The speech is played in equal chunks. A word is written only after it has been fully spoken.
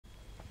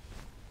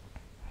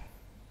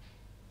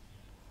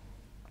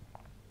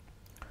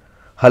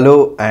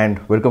Hello and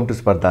welcome to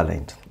Spardha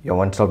Lines, your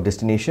one-stop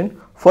destination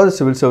for the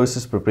civil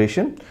services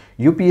preparation,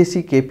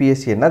 UPSC,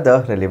 KPSC and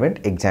other relevant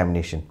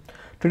examination.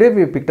 Today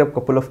we have picked up a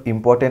couple of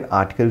important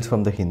articles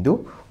from the Hindu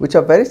which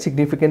are very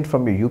significant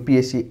from your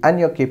UPSC and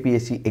your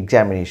KPSC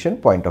examination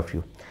point of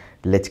view.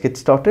 Let's get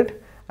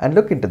started and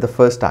look into the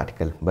first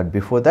article. But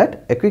before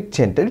that, a quick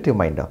gentle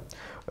reminder.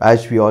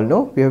 As we all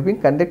know, we have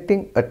been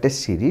conducting a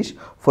test series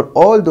for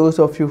all those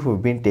of you who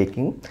have been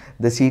taking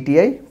the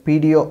CTI,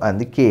 PDO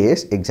and the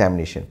KAS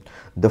examination.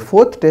 The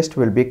fourth test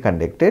will be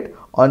conducted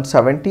on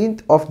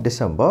 17th of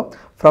December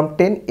from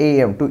 10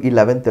 AM to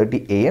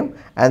 11:30 AM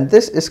and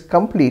this is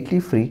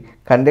completely free,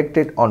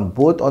 conducted on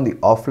both on the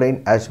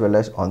offline as well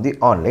as on the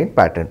online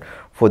pattern.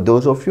 For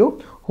those of you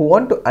who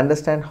want to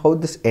understand how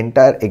this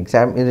entire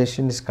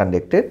examination is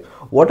conducted,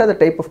 what are the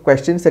type of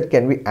questions that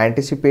can be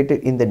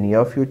anticipated in the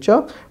near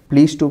future,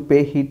 please do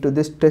pay heed to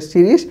this test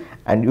series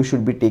and you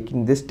should be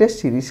taking this test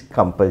series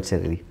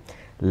compulsorily.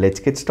 Let's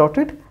get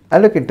started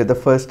and look into the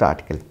first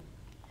article.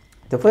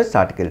 The first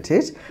article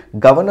says,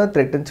 Governor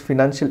threatens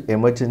financial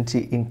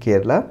emergency in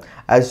Kerala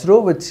as row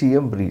with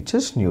CM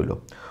breaches new law.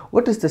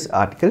 What is this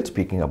article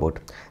speaking about?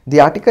 The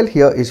article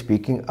here is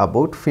speaking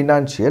about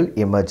financial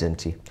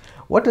emergency.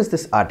 What is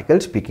this article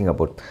speaking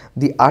about?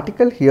 The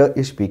article here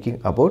is speaking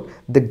about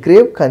the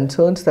grave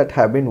concerns that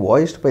have been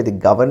voiced by the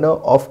governor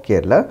of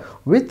Kerala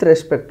with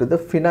respect to the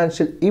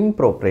financial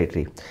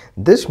impropriety.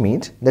 This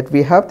means that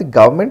we have the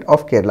government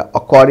of Kerala,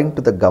 according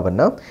to the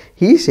governor,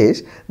 he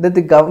says that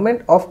the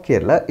government of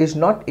Kerala is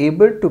not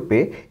able to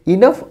pay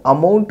enough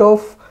amount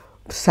of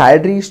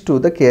salaries to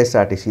the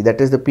KSRTC,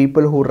 that is the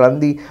people who run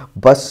the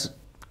bus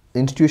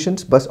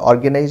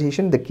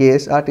organization, the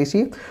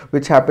KSRTC,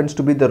 which happens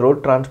to be the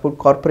Road Transport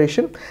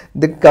Corporation.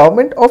 The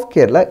government of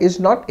Kerala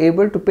is not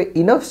able to pay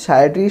enough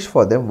salaries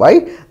for them.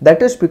 Why?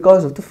 That is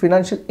because of the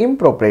financial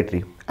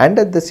impropriety. And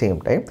at the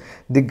same time,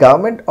 the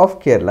government of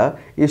Kerala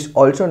is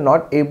also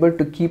not able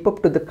to keep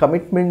up to the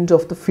commitments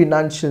of the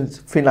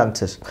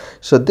finances.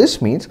 So this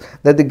means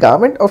that the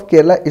government of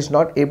Kerala is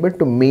not able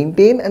to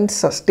maintain and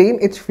sustain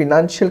its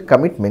financial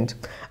commitments,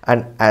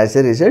 and as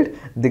a result,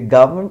 the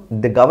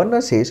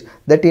governor says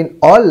that in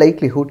all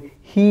likelihood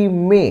he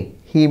may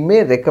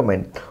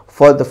recommend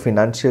for the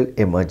financial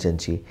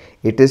emergency.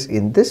 It is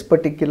in this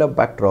particular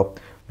backdrop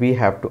we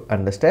have to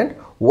understand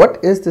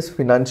what is this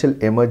financial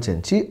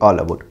emergency all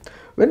about.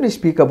 When we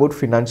speak about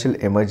financial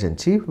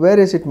emergency, where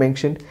is it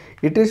mentioned?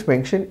 It is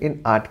mentioned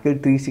in Article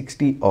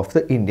 360 of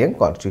the Indian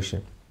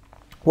Constitution.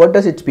 What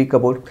does it speak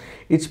about?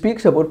 It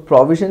speaks about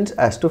provisions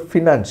as to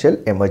financial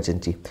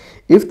emergency.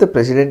 If the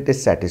president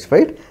is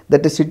satisfied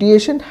that a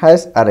situation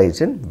has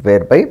arisen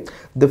whereby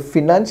the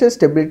financial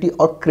stability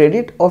or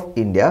credit of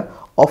India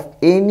of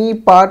any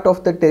part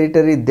of the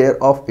territory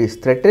thereof is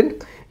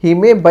threatened, he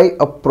may by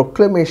a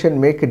proclamation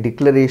make a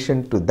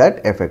declaration to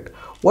that effect.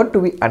 What do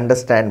we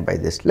understand by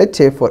this? Let's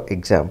say, for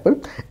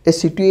example, a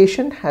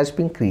situation has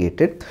been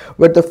created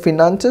where the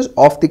finances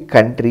of the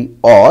country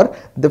or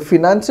the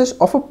finances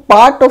of a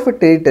part of a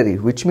territory,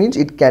 which means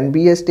it can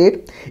be a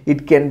state,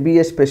 it can be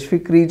a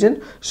specific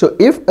region. So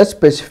if a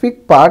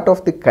specific part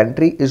of the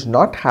country is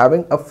not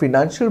having a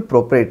financial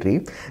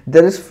propriety,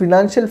 there is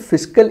financial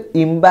fiscal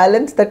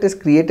imbalance that is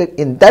created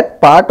in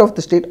that part of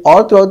the state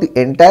or throughout the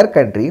entire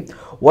country.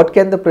 What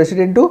can the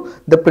president do?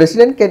 The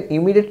president can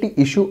immediately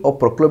issue a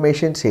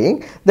proclamation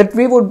saying that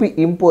we would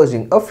be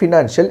imposing a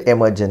financial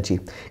emergency.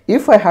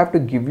 If I have to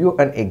give you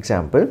an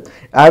example,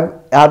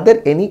 are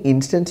there any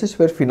instances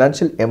where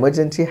financial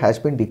emergency has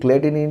been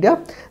declared in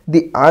India?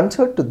 The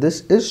answer to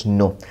this is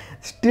no.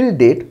 Still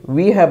date,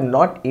 we have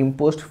not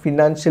imposed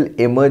financial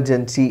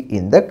emergency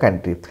in the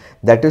country.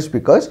 That is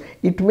because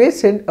it may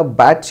send a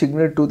bad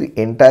signal to the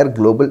entire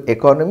global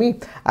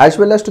economy as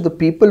well as to the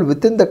people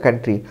within the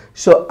country.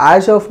 So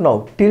as of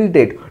now, till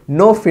date,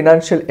 no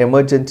financial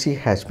emergency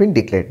has been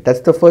declared. That's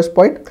the first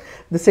point.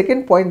 The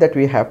second point that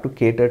we have to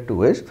cater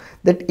to is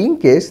that in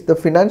case the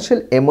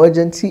financial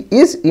emergency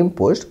is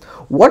imposed,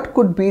 what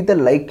could be the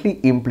likely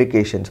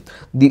implications?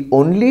 The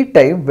only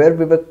time where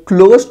we were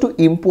close to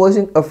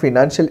imposing a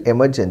financial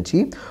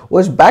emergency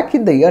was back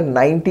in the year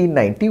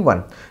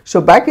 1991.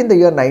 So back in the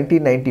year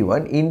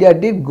 1991, India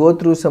did go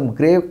through some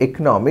grave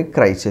economic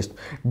crisis.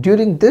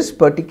 During this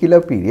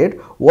particular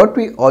period, what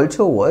we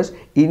also was,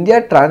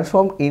 India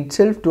transformed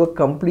itself to a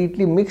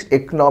completely mixed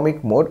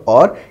economic mode,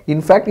 or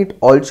in fact it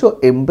also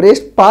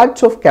embraced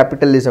parts of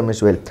capitalism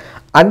as well.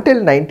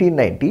 Until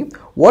 1990,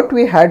 what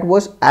we had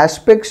was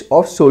aspects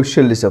of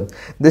socialism.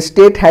 The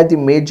state had the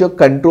major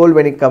control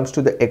when it comes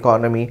to the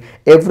economy.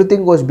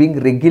 Everything was being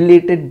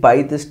regulated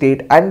by the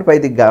state and by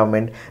the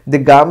government. The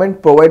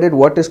government provided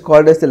what is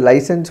called as the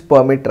license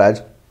permit raj.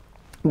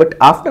 But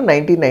after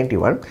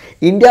 1991,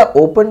 India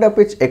opened up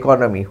its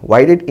economy.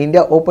 Why did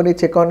India open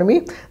its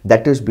economy?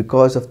 That is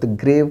because of the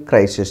grave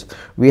crisis.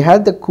 We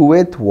had the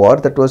Kuwait war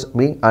that was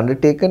being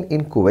undertaken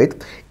in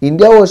Kuwait.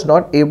 India was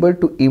not able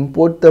to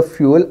import the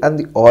fuel and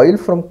the oil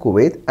from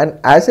Kuwait, and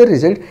as a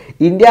result,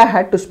 India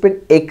had to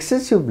spend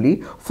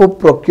excessively for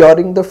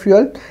procuring the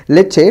fuel.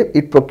 Let's say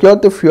it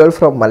procured the fuel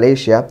from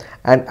Malaysia,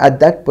 and at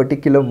that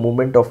particular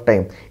moment of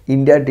time,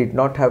 India did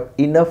not have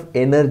enough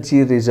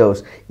energy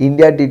reserves.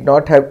 India did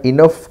not have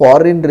enough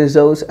foreign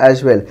reserves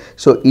as well.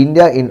 So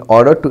India, in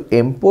order to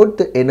import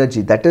the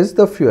energy, that is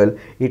the fuel,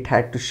 it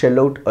had to shell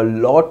out a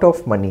lot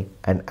of money,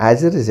 and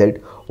as a result,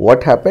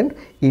 what happened?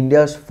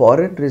 India's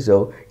foreign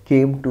reserve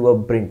came to a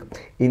brink.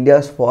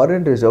 India's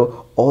foreign reserve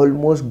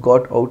almost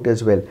got out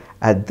as well.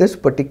 At this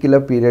particular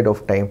period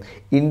of time,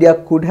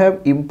 India could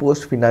have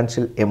imposed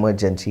financial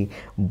emergency,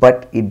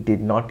 but it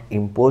did not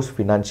impose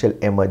financial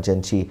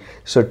emergency.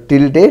 So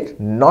till date,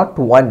 not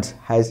once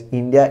has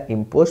India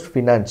imposed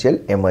financial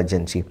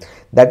emergency.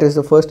 That is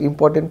the first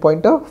important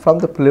pointer from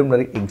the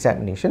preliminary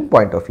examination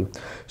point of view.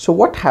 So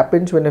what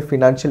happens when a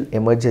financial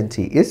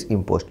emergency is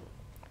imposed?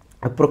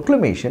 A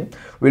proclamation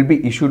will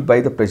be issued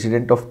by the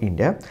President of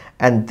India,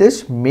 and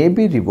this may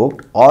be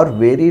revoked or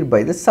varied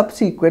by the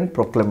subsequent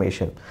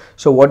proclamation.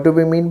 So what do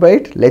we mean by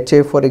it? Let's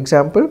say, for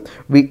example,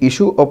 we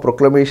issue a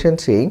proclamation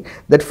saying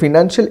that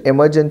financial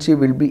emergency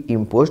will be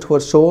imposed for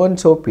so and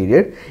so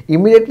period.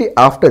 Immediately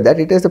after that,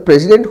 it is the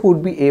President who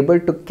would be able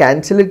to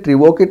cancel it,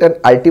 revoke it, and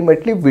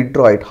ultimately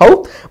withdraw it.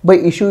 How? By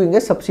issuing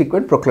a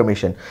subsequent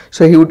proclamation.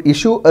 So he would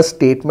issue a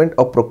statement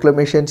or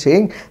proclamation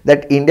saying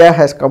that India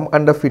has come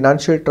under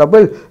financial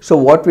trouble. So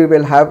what we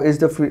will have is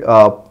the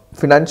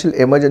financial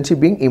emergency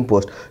being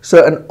imposed.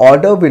 So an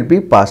order will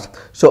be passed.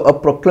 So a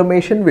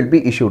proclamation will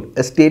be issued.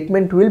 A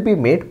statement will be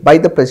made by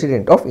the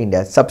President of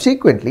India.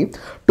 Subsequently,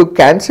 to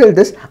cancel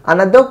this,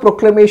 another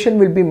proclamation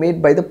will be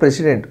made by the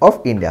President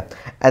of India,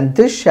 and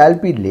this shall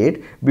be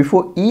laid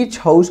before each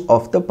house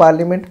of the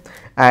Parliament,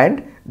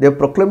 and the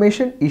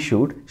proclamation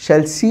issued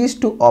shall cease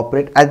to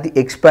operate at the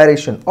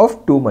expiration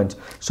of 2 months.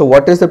 So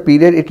what is the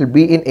period it will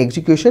be in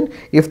execution?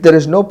 If there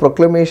is no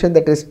proclamation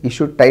that is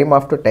issued time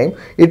after time,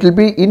 it will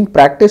be in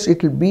practice,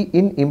 it will be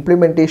in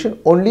implementation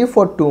only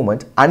for 2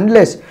 months,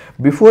 unless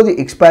before the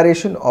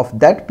expiration of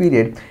that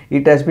period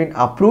it has been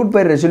approved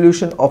by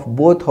resolution of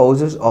both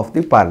houses of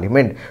the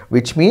Parliament,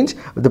 which means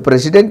the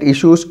President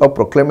issues a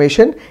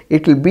proclamation,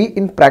 it will be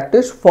in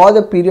practice for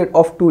the period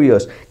of 2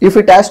 years. If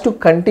it has to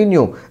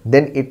continue,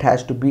 then it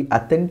has to be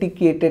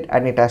authenticated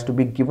and it has to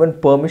be given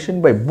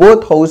permission by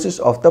both houses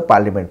of the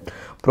Parliament,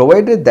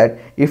 provided that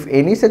if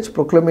any such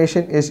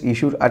proclamation is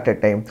issued at a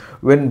time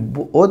when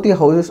both the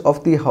houses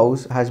of the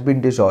house has been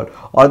dissolved,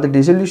 or the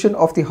dissolution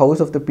of the House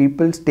of the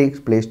People takes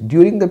place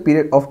during the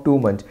period of 2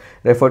 months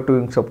referred to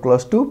in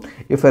subclause 2,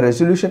 if a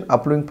resolution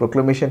approving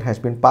proclamation has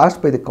been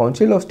passed by the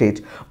Council of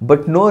States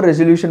but no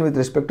resolution with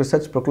respect to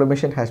such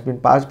proclamation has been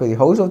passed by the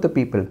House of the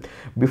People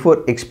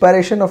before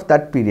expiration of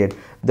that period,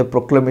 the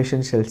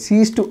proclamation shall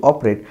cease to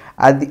operate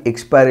at the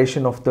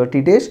expiration of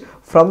 30 days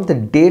from the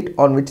date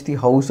on which the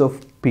House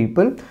of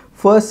People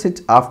first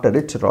sits after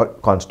its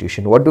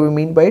constitution. What do we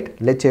mean by it?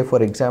 Let's say,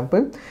 for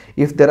example,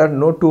 if there are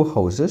no two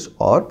houses,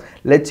 or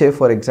let's say,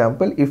 for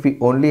example, if we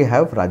only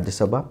have Rajya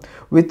Sabha,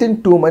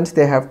 within 2 months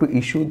they have to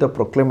issue the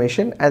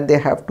proclamation and they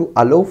have to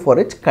allow for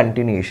its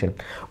continuation.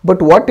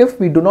 But what if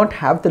we do not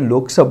have the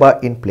Lok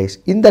Sabha in place?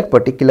 In that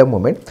particular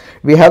moment,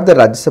 we have the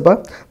Rajya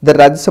Sabha. The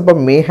Rajya Sabha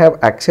may have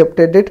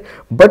accepted it,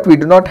 but we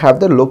do not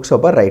have the Lok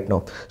Sabha right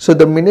now. So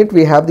the minute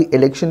we have the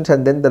elections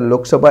and then the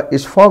Lok Sabha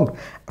is formed,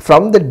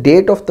 from the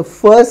date of the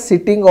first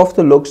sitting of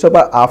the Lok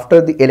Sabha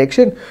after the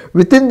election,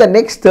 within the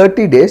next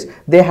 30 days,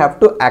 they have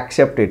to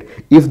accept it.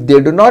 If they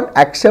do not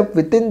accept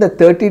within the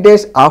 30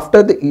 days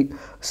after the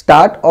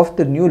start of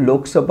the new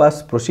Lok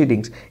Sabha's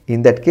proceedings,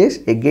 in that case,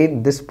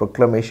 again, this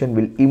proclamation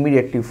will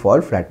immediately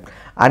fall flat.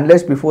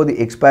 Unless before the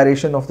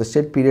expiration of the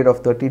set period of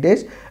 30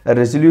 days, a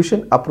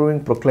resolution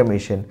approving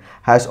proclamation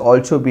has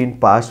also been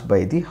passed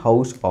by the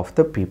House of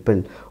the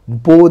People.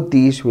 Both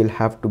these will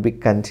have to be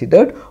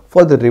considered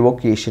for the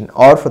revocation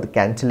or for the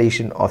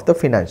cancellation of the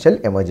financial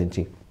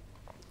emergency.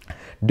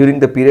 During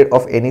the period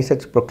of any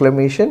such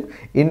proclamation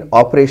in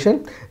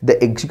operation,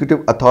 the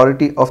executive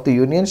authority of the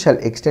Union shall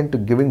extend to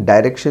giving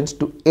directions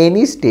to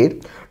any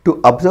state to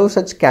observe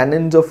such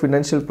canons of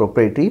financial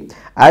propriety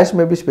as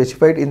may be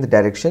specified in the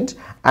directions,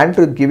 and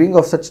to giving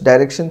of such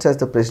directions as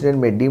the President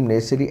may deem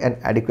necessary and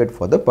adequate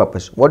for the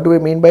purpose. What do I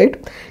mean by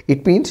it?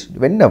 It means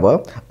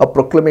whenever a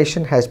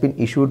proclamation has been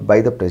issued by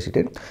the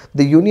President,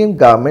 the Union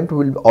government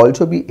will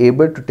also be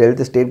able to tell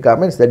the state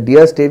governments that,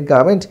 dear state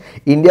governments,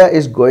 India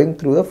is going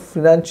through a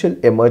financial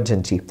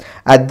emergency.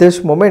 At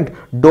this moment,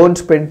 don't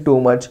spend too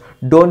much,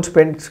 don't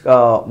spend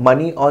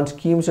money on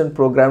schemes and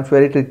programs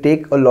where it will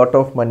take a lot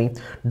of money,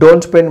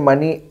 don't spend spend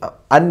money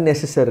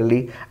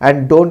unnecessarily,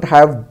 and don't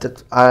have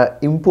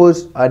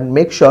impose, and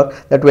make sure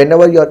that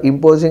whenever you are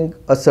imposing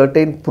a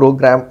certain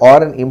program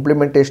or an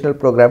implementational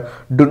program,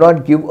 do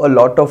not give a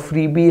lot of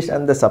freebies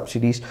and the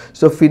subsidies.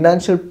 So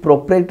financial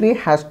propriety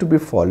has to be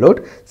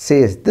followed,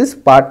 says this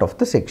part of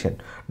the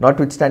section.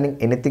 Notwithstanding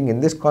anything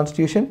in this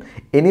constitution,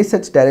 any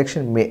such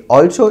direction may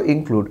also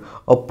include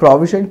a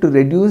provision to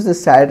reduce the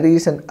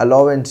salaries and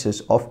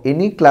allowances of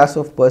any class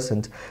of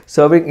persons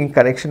serving in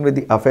connection with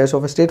the affairs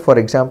of a state. For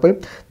example,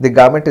 the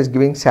government is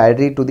giving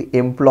salary to the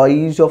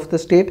employees of the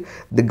state.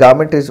 The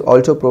government is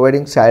also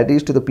providing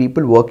salaries to the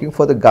people working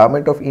for the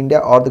government of India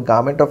or the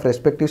government of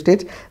respective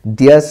states.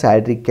 Their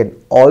salary can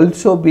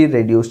also be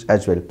reduced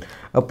as well.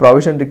 A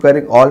provision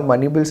requiring all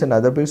money bills and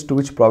other bills to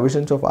which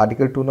provisions of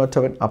Article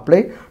 207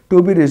 apply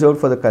to be reserved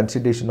for the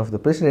consideration of the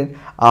President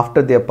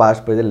after they are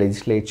passed by the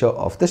legislature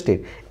of the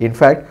state. In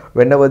fact,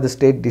 whenever the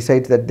state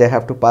decides that they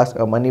have to pass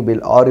a money bill,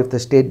 or if the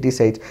state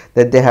decides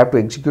that they have to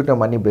execute a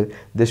money bill,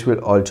 this will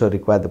also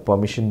require the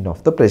permission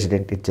of the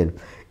President itself.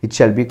 It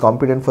shall be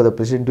competent for the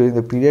President during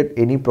the period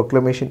any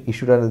proclamation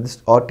issued under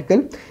this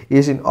article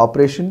is in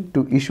operation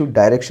to issue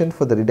direction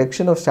for the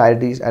reduction of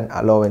salaries and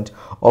allowance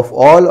of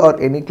all or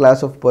any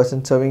class of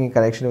persons serving in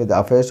connection with the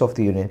affairs of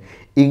the Union,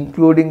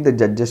 including the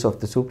judges of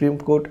the Supreme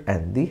Court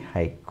and the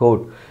High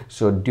Court.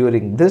 So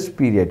during this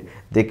period,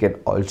 they can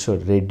also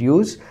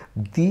reduce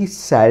the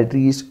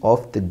salaries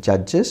of the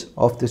judges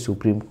of the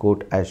Supreme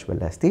Court as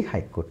well as the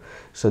High Court.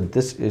 So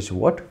this is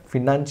what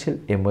financial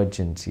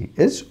emergency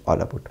is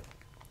all about.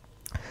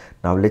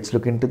 Now let's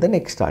look into the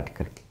next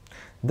article.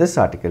 This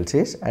article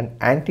says an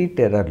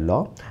anti-terror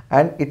law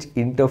and its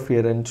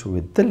interference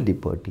with the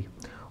liberty.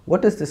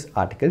 What is this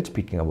article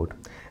speaking about?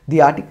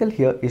 The article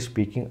here is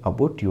speaking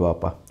about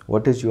UAPA.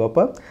 What is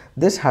UAPA?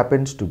 This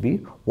happens to be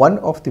one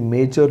of the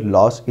major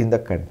laws in the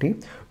country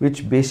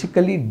which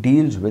basically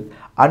deals with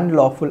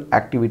Unlawful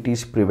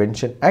Activities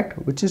Prevention Act,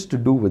 which is to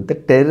do with the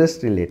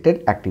terrorist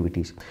related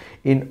activities.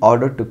 In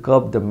order to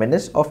curb the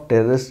menace of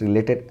terrorist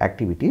related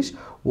activities,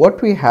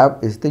 what we have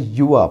is the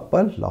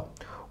UAPA law.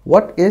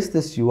 What is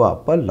this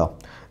UAPA law?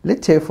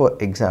 Let's say, for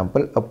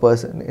example, a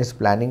person is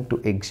planning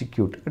to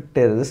execute a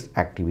terrorist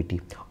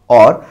activity,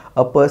 or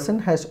a person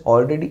has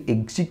already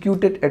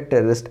executed a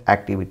terrorist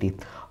activity.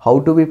 How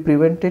do we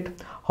prevent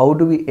it? How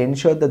do we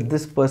ensure that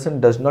this person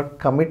does not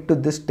commit to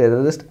this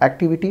terrorist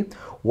activity?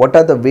 What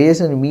are the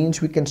ways and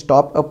means we can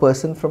stop a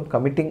person from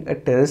committing a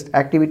terrorist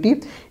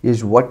activity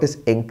is what is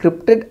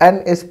encrypted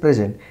and is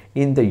present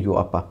in the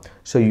UAPA.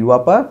 So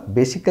UAPA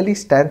basically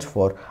stands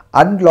for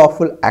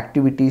Unlawful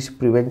Activities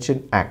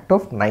Prevention Act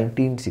of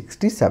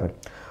 1967.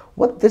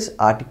 What this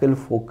article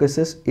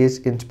focuses is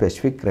in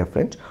specific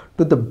reference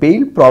to the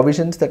bail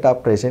provisions that are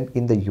present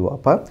in the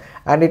UAPA,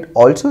 and it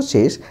also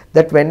says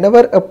that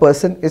whenever a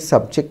person is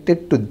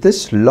subjected to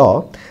this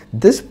law,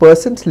 this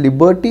person's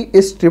liberty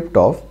is stripped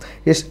off,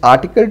 his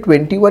Article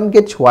 21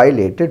 gets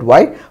violated.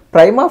 Why?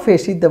 Prima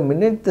facie, the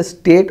minute the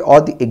state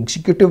or the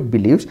executive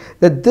believes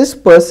that this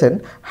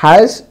person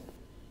has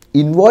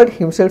involved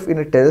himself in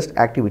a terrorist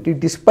activity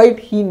despite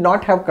he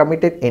not have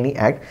committed any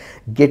act,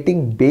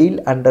 getting bail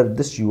under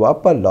this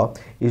UAPA law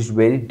is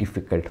very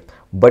difficult.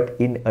 But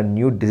in a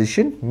new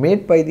decision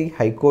made by the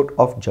High Court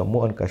of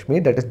Jammu and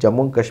Kashmir, that is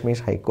Jammu and Kashmir's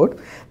High Court,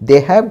 they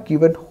have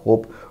given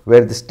hope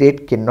where the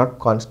state cannot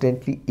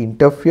constantly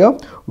interfere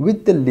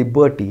with the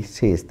liberty,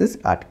 says this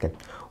article.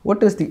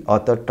 What is the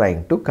author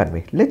trying to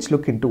convey? Let's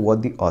look into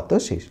what the author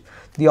says.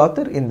 The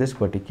author in this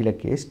particular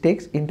case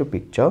takes into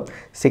picture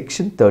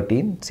section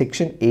 13,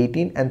 section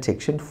 18 and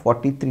section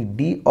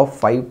 43D of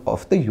 5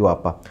 of the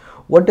UAPA.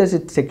 What does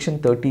it section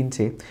 13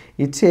 say?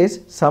 It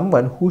says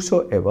someone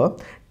whosoever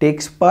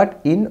takes part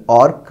in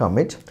or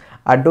commits,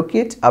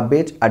 advocates,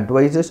 abates,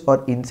 advises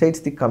or incites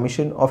the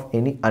commission of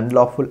any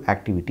unlawful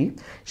activity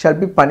shall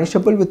be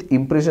punishable with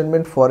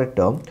imprisonment for a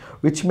term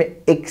which may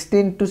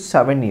extend to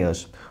 7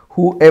 years.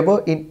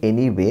 Whoever in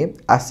any way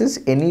assists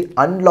any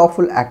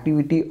unlawful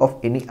activity of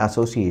any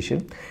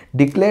association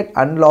declared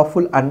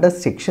unlawful under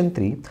section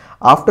 3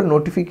 after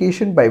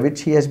notification by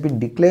which he has been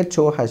declared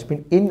so has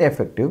been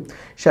ineffective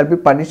shall be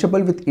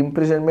punishable with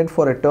imprisonment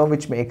for a term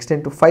which may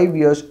extend to 5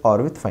 years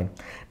or with fine.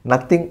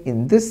 Nothing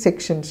in this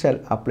section shall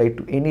apply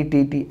to any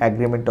treaty,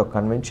 agreement or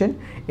convention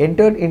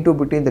entered into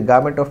between the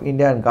Government of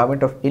India and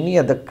Government of any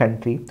other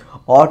country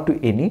or to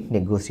any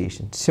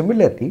negotiation.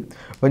 Similarly,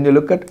 when you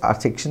look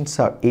at section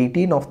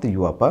 18 of the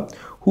UAPA,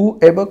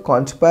 whoever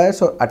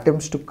conspires or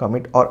attempts to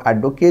commit or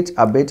advocates,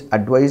 abates,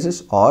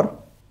 advises or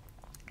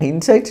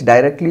incites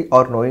directly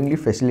or knowingly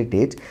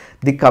facilitates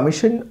the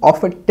commission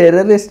of a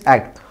terrorist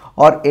act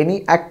or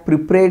any act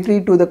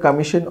preparatory to the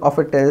commission of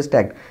a terrorist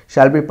act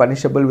shall be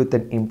punishable with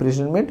an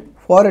imprisonment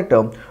for a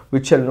term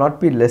which shall not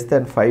be less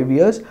than 5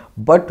 years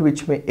but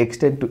which may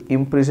extend to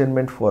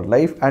imprisonment for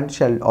life and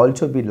shall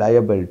also be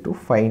liable to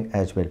fine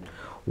as well.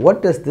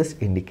 What does this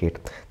indicate?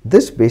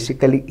 This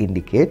basically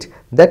indicates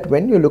that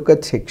when you look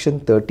at section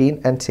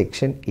 13 and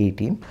section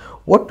 18,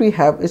 what we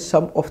have is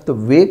some of the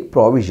vague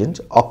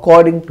provisions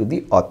according to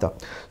the author.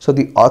 So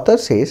the author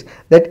says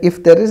that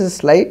if there is a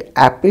slight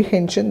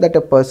apprehension that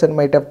a person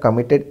might have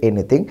committed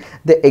anything,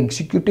 the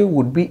executive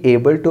would be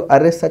able to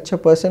arrest such a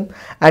person,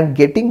 and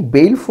getting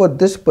bail for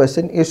this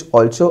person is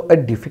also a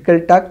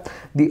difficult task.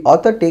 The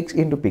author takes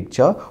into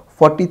picture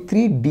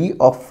 43D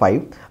of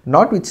 5,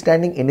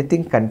 notwithstanding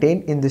anything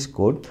contained in this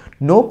code,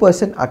 no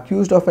person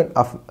accused of an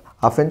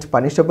offence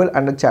punishable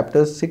under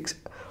chapter 6,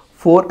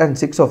 4 and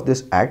 6 of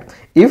this act,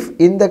 if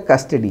in the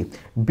custody,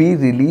 be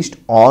released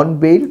on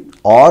bail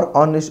or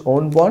on his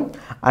own bond,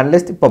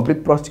 unless the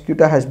public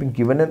prosecutor has been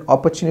given an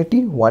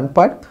opportunity, one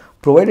part,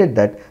 provided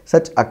that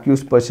such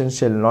accused person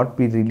shall not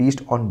be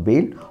released on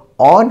bail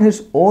on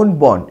his own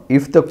bond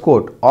if the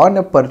court, on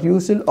a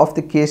perusal of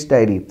the case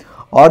diary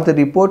or the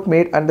report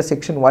made under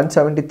section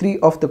 173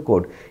 of the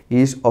code,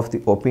 is of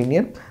the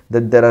opinion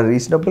that there are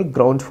reasonable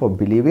grounds for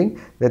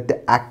believing that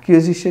the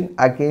accusation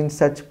against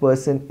such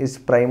person is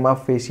prima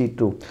facie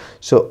true.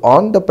 So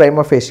on the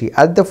prima facie,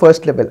 at the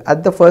first level,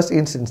 at the first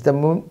instance, the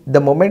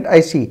moment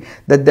I see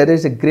that there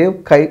is a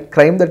grave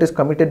crime that is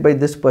committed by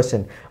this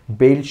person,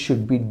 bail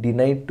should be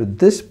denied to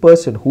this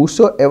person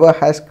whosoever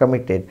has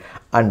committed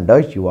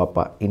under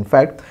UAPA. In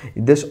fact,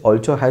 this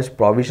also has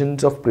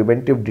provisions of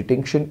preventive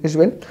detention as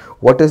well.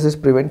 What is this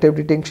preventive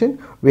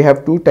detention? We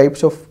have two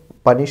types of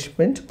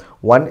punishment.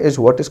 One is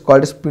what is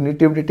called as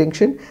punitive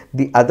detention,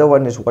 the other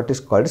one is what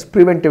is called as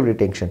preventive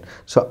detention.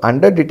 So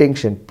under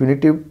detention,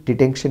 punitive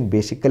detention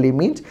basically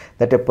means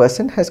that a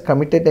person has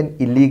committed an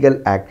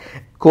illegal act,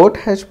 court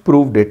has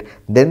proved it,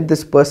 then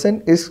this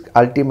person is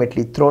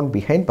ultimately thrown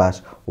behind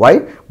bars. Why?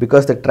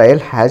 Because the trial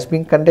has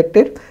been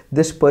conducted,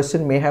 this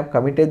person may have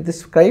committed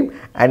this crime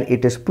and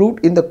it is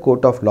proved in the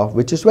court of law,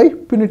 which is why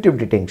punitive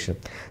detention.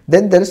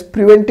 Then there is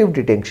preventive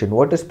detention.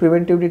 What is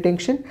preventive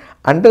detention?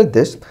 Under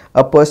this,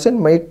 a person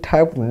might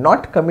have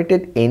not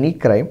committed any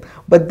crime,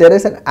 but there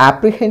is an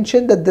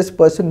apprehension that this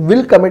person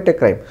will commit a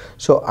crime.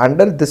 So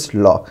under this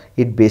law,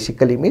 it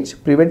basically means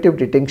preventive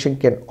detention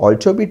can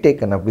also be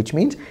taken up, which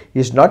means he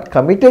is not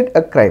committed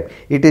a crime,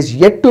 it is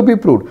yet to be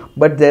proved,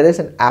 but there is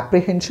an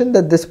apprehension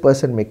that this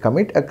person may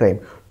commit a crime.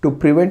 To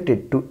prevent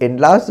it, to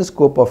enlarge the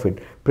scope of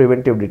it,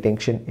 preventive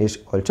detention is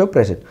also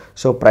present.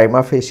 So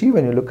prima facie,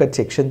 when you look at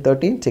section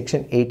 13,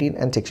 section 18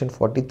 and section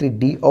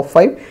 43D of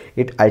 5,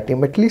 it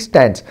ultimately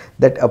stands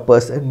that a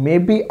person may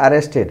be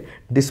arrested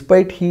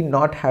despite he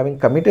not having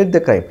committed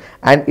the crime,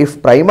 and if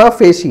prima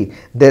facie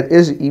there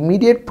is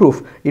immediate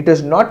proof, it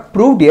is not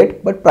proved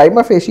yet, but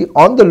prima facie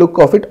on the look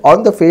of it,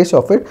 on the face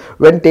of it,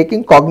 when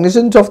taking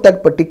cognizance of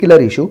that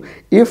particular issue,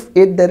 if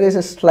there is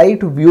a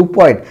slight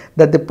viewpoint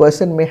that the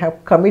person may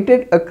have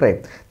committed a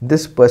crime,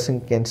 this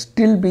person can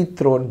still be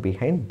thrown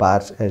behind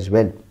bars as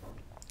well.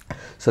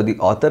 So the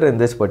author in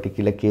this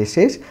particular case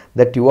says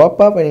that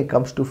UAPA, when it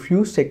comes to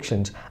few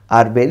sections,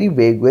 are very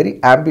vague, very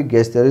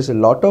ambiguous. There is a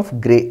lot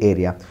of grey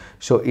area.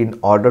 So in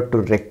order to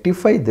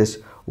rectify this,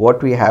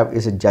 what we have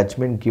is a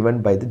judgment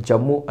given by the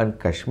Jammu and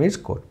Kashmir's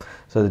court.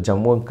 So the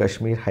Jammu and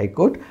Kashmir High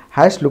Court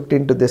has looked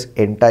into this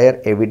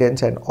entire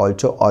evidence and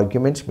also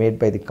arguments made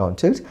by the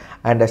counsels,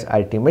 and has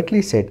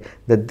ultimately said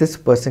that this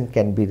person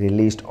can be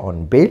released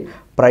on bail,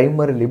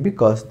 primarily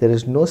because there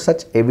is no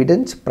such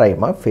evidence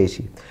prima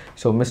facie.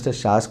 So Mr.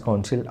 Shah's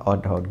counsel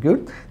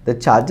argued the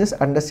charges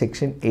under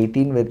section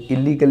 18 were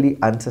illegally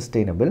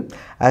unsustainable,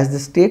 as the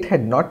state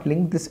had not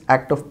linked this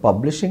act of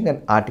publishing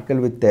an article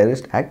with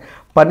terrorist act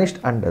punished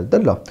under the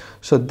law.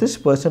 So this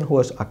person who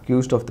was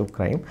accused of the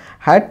crime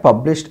had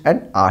published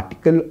an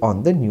article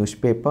on the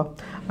newspaper,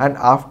 and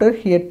after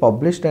he had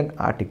published an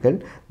article,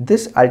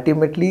 this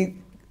ultimately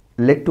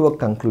led to a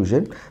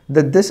conclusion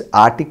that this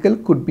article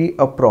could be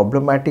a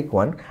problematic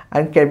one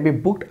and can be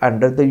booked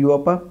under the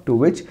UAPA, to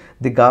which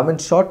the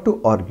government sought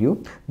to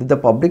argue that the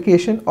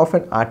publication of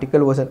an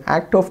article was an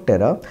act of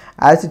terror,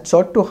 as it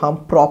sought to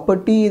harm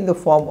property in the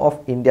form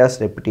of India's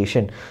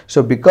reputation.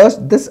 So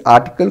because this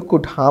article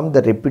could harm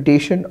the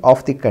reputation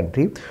of the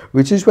country,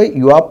 which is why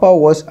UAPA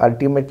was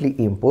ultimately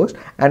imposed,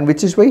 and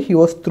which is why he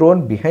was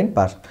thrown behind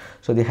bars.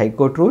 So the High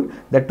Court ruled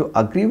that to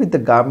agree with the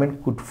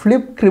government could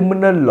flip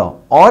criminal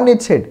law on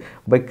its head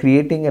by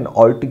creating an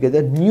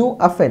altogether new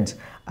offence,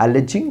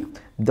 alleging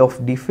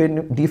of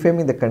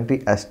defaming the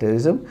country as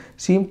terrorism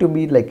seemed to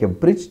be like a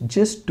bridge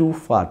just too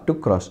far to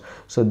cross.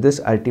 So this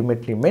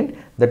ultimately meant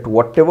that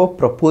whatever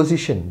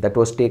proposition that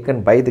was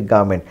taken by the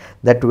government,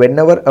 that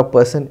whenever a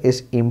person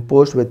is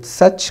imposed with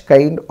such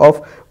kind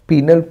of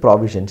penal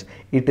provisions,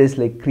 it is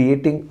like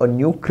creating a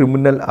new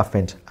criminal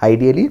offence.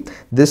 Ideally,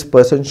 this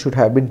person should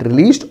have been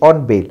released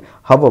on bail.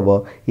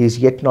 However, he is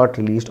yet not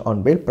released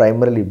on bail,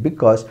 primarily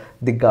because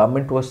the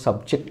government was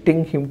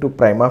subjecting him to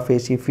prima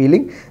facie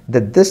feeling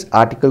that this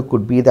article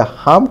could be the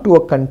harm to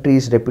a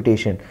country's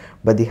reputation.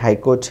 But the High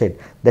Court said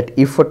that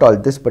if at all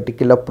this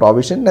particular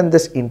provision and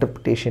this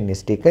interpretation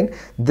is taken,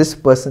 this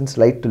person's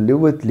right to live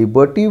with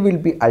liberty will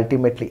be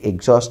ultimately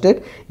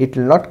exhausted. It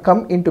will not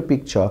come into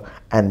picture,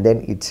 and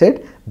then it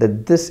said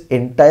that this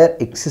entire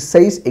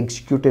exercise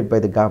executed by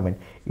the government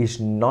is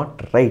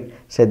not right,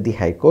 said the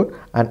High Court,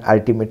 and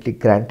ultimately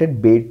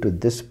granted bail to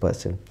this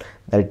person.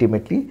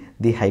 Ultimately,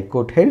 the High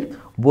Court held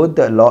both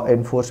the law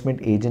enforcement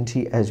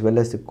agency as well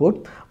as the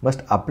court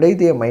must apply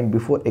their mind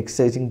before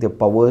exercising their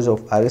powers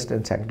of arrest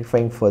and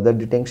sanctifying further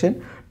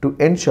detention to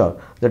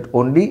ensure that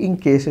only in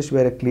cases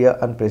where a clear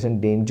and present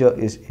danger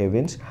is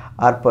evinced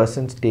are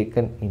persons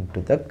taken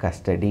into the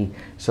custody.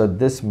 So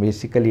this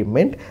basically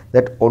meant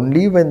that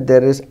only when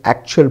there is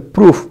actual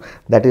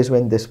proof, that is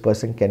when this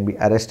person can be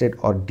arrested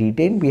or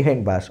detained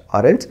behind bars,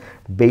 or else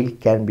bail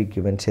can be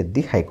given, said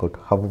the High Court.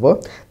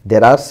 However,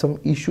 there are some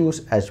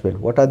issues as well.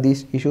 What are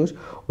these issues?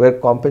 Were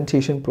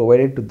compensation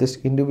provided to this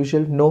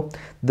individual? No.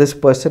 This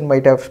person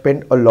might have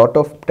spent a lot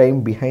of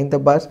time behind the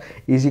bars.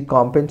 Is he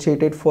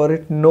compensated for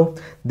it? No.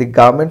 The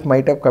government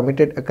might have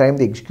committed a crime,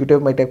 the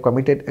executive might have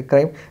committed a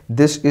crime.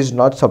 This is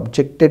not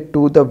subjected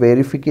to the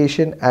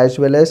verification as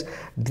well as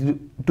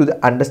to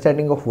the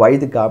understanding of why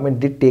the government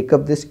did take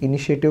up this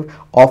initiative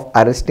of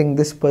arresting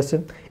this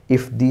person.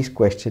 If these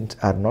questions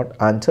are not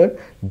answered,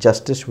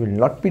 justice will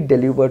not be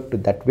delivered to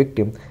that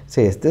victim,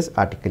 says this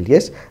article.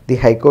 Yes, the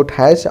High Court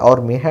has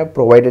or may have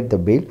provided the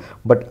bail,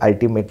 but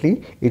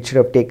ultimately it should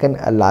have taken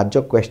a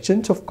larger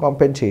questions of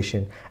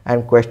compensation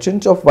and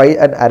questions of why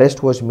an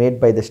arrest was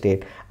made by the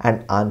state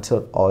and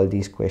answer all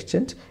these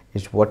questions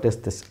is what is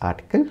this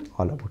article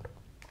all about.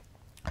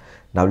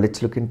 Now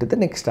let's look into the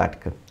next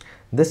article.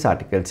 This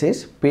article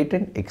says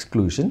patent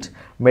exclusions,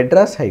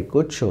 Madras High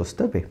Court shows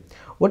the way.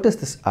 What is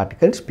this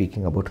article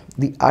speaking about?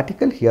 The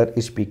article here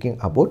is speaking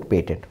about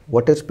patent.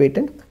 What is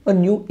patent? A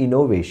new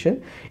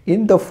innovation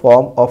in the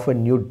form of a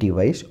new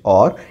device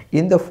or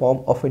in the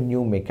form of a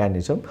new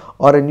mechanism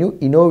or a new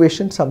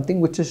innovation, something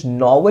which is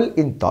novel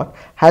in thought,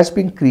 has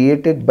been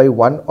created by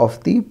one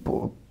of the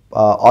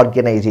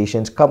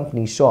organizations,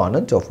 companies, so on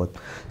and so forth.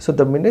 So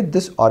the minute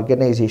this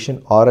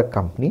organization or a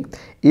company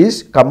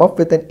is come up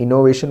with an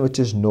innovation which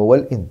is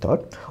novel in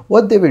thought,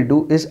 what they will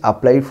do is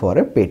apply for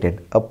a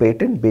patent. A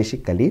patent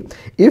basically,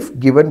 if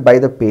given by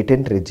the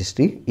patent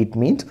registry, it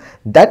means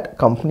that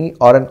company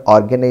or an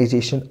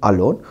organization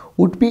alone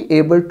would be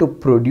able to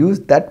produce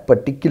that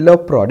particular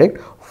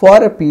product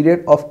for a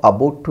period of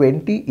about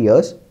 20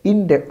 years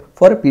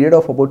for a period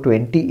of about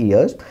 20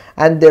 years,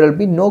 and there will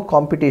be no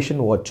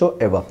competition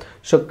whatsoever.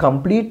 So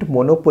complete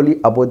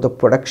monopoly about the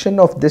production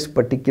of this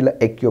particular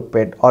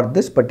equipment or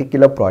this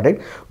particular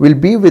product will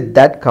be with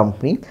that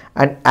company,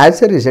 and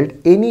as a result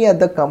any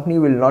other company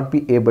will not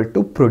be able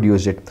to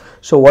produce it.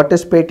 So what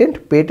is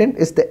patent? Patent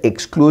is the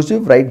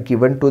exclusive right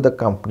given to the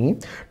company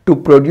to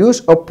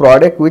produce a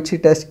product which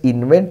it has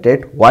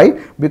invented. Why?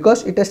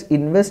 Because it has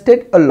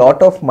invested a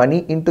lot of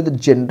money into the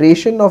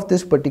generation of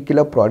this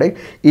particular product,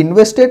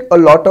 invested a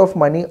lot of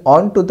money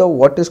onto the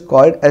what is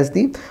called as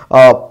the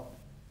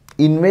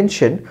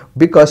invention,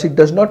 because it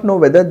does not know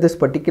whether this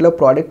particular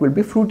product will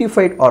be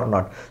fruitified or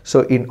not.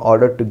 So in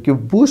order to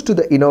give boost to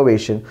the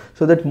innovation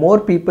so that more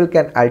people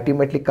can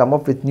ultimately come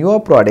up with newer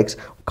products,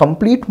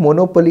 complete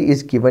monopoly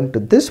is given to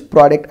this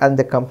product and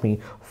the company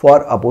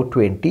for about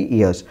 20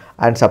 years,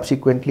 and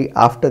subsequently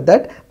after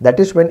that, that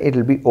is when it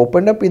will be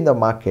opened up in the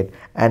market,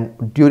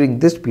 and during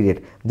this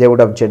period they would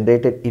have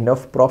generated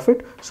enough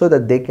profit so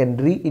that they can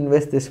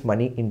reinvest this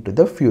money into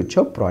the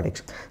future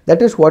products.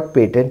 That is what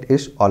patent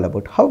is all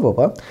about.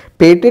 However,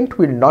 patent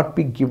will not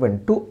be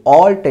given to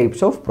all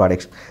types of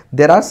products.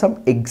 There are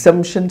some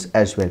exemptions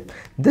as well.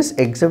 This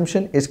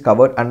exemption is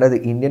covered under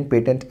the Indian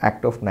Patent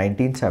Act of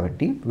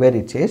 1970, where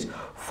it says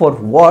for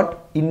what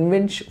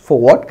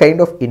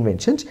kind of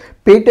inventions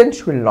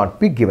patents will not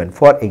be given.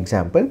 For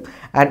example,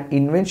 an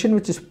invention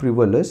which is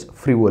frivolous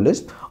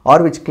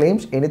or which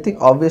claims anything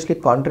obviously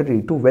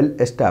contrary to well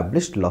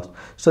established laws.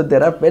 So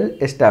there are well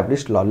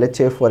established laws. Let's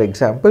say for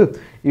example,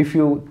 if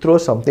you throw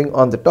something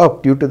on the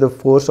top, due to the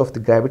force of the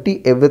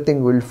gravity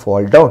everything will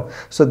fall down.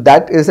 So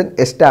that is an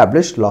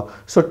established law.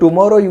 So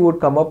tomorrow you would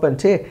come up and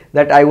say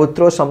that I would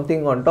throw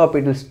something on top,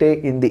 it will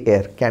stay in the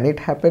air. Can it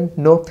happen?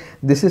 No.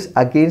 This is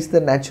against the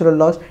natural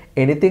laws.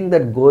 Anything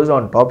that goes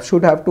on top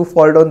should have to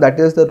fall down. That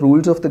is the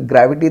rules of the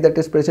gravity that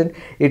is present.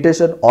 It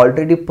is an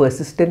already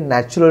persistent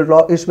natural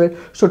law as well.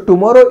 So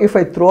tomorrow if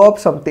I throw up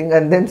something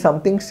and then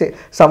someone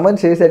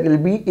says that it will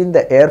be in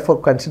the air for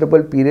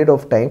considerable period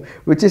of time,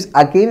 which is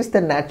against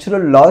the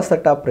natural laws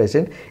that are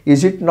present,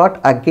 is it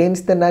not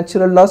against the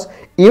natural laws?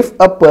 If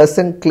a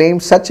person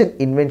claims such an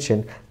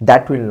invention,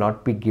 that will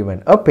not be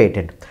given a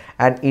patent.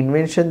 An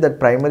invention that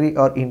primary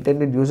or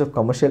intended use of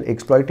commercial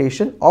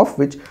exploitation of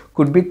which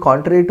could be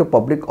contrary to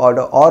public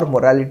order or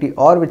morality,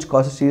 or which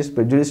causes serious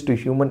prejudice to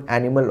human,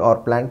 animal or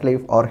plant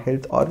life or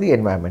health or the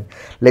environment.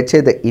 Let's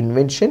say the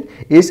invention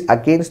is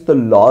against the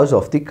laws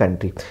of the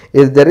country.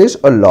 If there is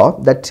a law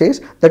that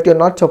says that you're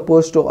not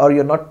supposed to or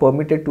you're not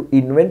permitted to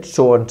invent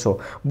so and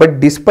so, but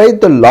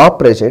despite the law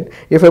present,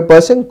 if a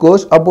person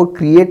goes about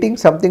creating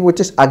something which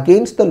is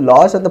against the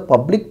laws and the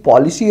public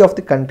policy of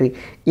the country,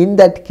 in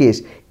that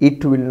case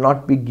it will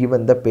not be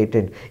given the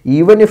patent.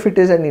 Even if it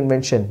is an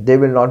invention, they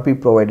will not be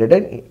provided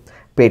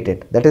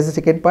patent. That is the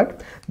second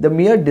part. The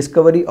mere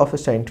discovery of a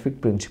scientific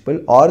principle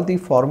or the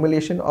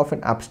formulation of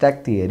an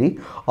abstract theory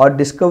or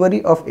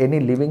discovery of any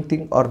living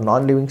thing or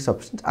non-living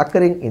substance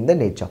occurring in the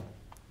nature.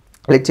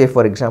 Let's say,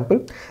 for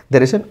example,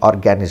 there is an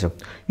organism.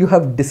 You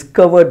have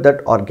discovered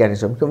that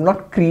organism. You have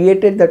not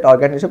created that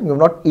organism. You have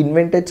not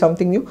invented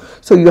something new.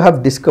 So you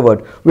have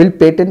discovered. Will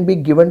patent be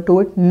given to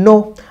it?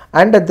 No.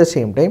 And at the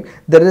same time,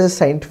 there is a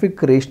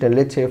scientific rationale.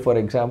 Let's say, for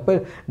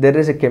example, there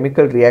is a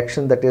chemical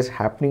reaction that is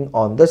happening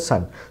on the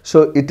sun.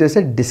 So it is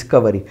a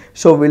discovery.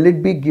 So will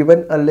it be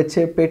given a, let's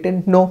say,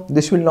 patent? No,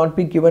 this will not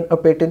be given a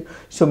patent.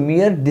 So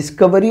mere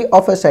discovery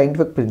of a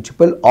scientific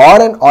principle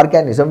or an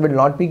organism will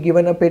not be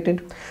given a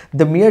patent.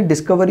 The mere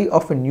discovery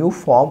of a new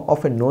form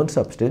of a known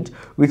substance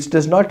which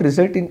does not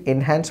result in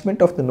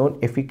enhancement of the known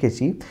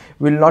efficacy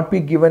will not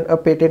be given a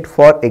patent.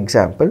 For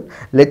example,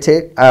 let's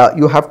say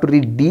you have to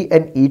read D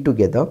and E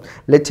together.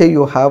 Let's say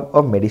you have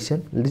a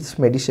medicine. This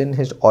medicine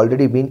has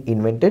already been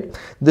invented.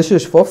 This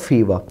is for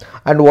fever.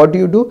 And what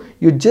do?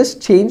 You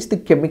just change the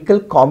chemical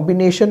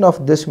combination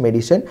of this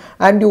medicine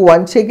and you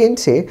once again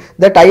say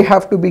that I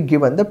have to be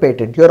given the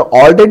patent. You are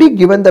already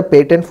given the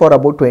patent for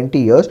about 20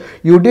 years.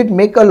 You did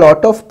make a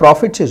lot of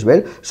profits as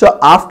well. So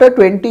after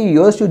 20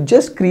 years, you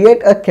just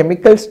create a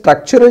chemical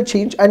structural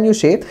change and you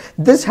say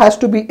this has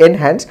to be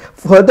enhanced.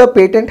 Further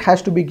patent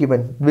has to be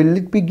given. Will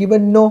it be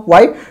given? No.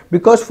 Why?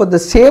 Because for the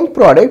same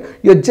product,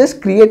 you're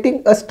just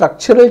creating a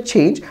structural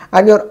change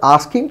and you're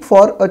asking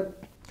for a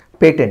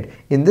patent.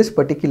 In this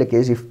particular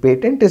case, if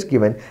patent is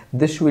given,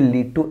 this will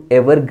lead to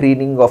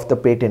evergreening of the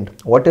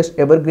patent. What is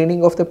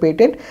evergreening of the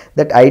patent?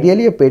 That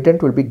ideally a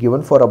patent will be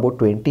given for about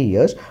 20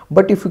 years.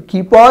 But if you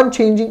keep on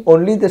changing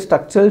only the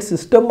structural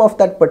system of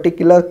that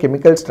particular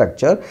chemical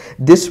structure,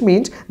 this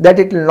means that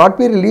it will not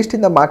be released in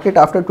the market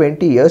after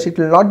 20 years. It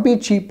will not be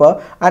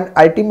cheaper, and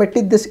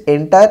ultimately this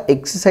entire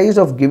exercise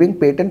of giving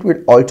patent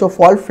will also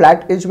fall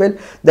flat as well,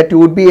 that you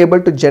would be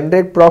able to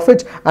generate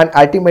profits and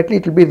ultimately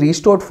it will be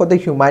restored for the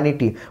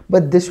humanity.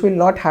 But this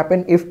will not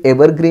happen if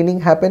evergreening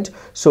happens.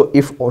 So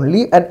if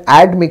only an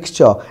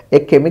admixture, a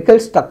chemical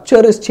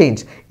structure is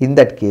changed, in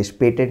that case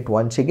patent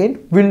once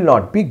again will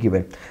not be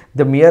given.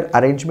 The mere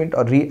arrangement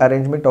or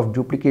rearrangement of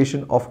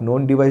duplication of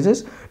known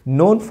devices,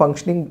 known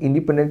functioning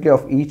independently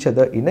of each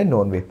other in a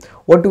known way.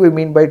 What do we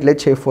mean by it?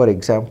 Let's say, for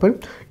example,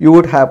 you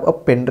would have a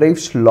pen drive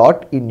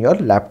slot in your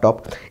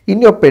laptop.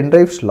 In your pen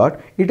drive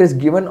slot, it is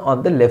given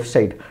on the left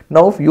side.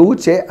 Now if you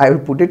would say I will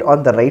put it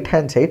on the right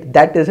hand side,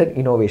 that is an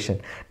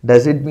innovation.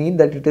 Does it mean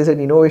that it is an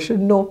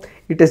innovation? No.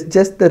 It is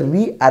just the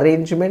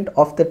rearrangement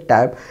of the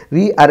tab,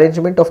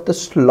 rearrangement of the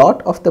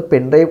slot of the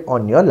pen drive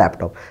on your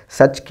laptop.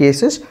 Such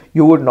cases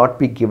you would not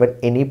be given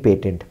any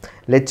patent.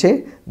 Let's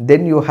say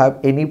then you have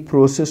any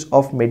process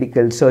of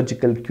medical,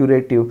 surgical,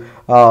 curative,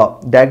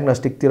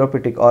 diagnostic,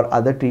 therapeutic or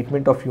other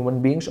treatment of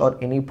human beings, or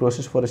any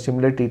process for a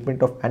similar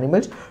treatment of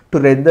animals to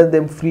render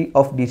them free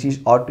of disease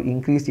or to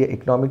increase their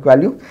economic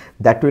value,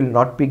 that will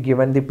not be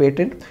given the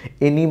patent.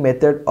 Any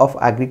method of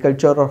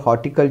agriculture or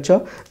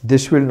horticulture,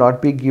 this will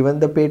not be given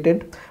the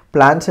patent.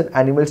 Plants and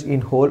animals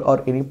in whole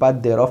or any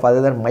part thereof other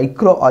than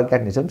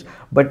microorganisms,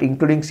 but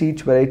including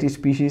seeds, varieties,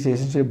 species,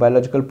 essential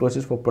biological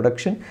process for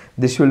production,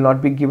 this will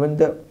not be given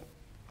the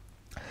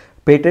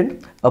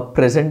patent. A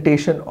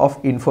presentation of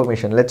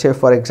information. Let's say,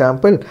 for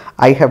example,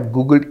 I have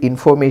googled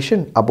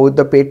information about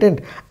the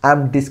patent.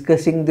 I'm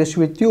discussing this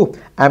with you.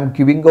 I'm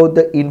giving out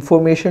the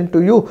information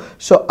to you.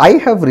 So I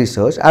have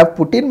researched, I've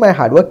put in my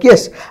hard work.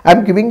 Yes,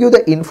 I'm giving you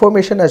the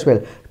information as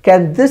well.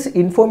 Can this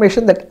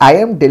information that I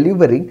am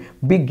delivering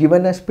be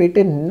given as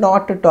patent?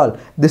 Not at all.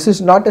 This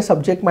is not a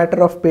subject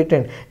matter of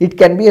patent. It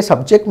can be a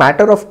subject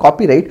matter of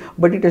copyright,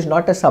 but it is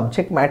not a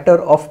subject matter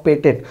of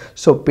patent.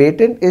 So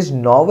patent is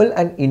novel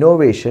and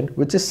innovation,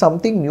 which is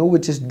something new,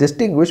 which is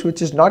distinguished,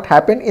 which has not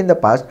happened in the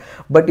past.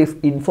 But if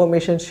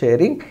information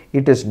sharing,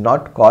 it is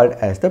not called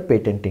as the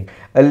patenting.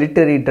 A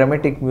literary,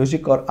 dramatic,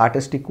 music or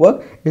artistic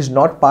work is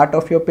not part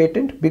of your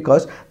patent,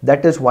 because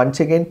that is once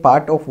again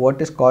part of what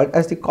is called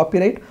as the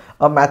copyright.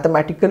 A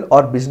mathematical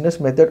or business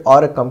method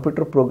or a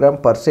computer program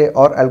per se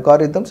or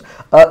algorithms,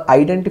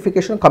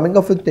 identification, coming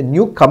up with a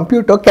new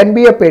computer can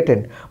be a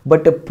patent,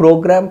 but a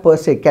program per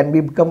se can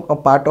become a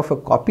part of a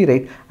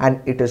copyright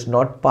and it is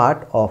not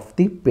part of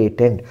the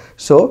patent.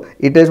 So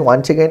it is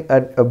once again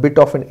a bit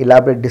of an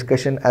elaborate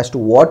discussion as to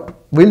what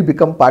will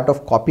become part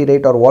of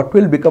copyright or what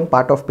will become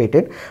part of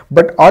patent.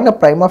 But on a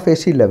prima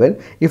facie level,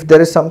 if there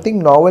is something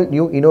novel,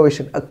 new,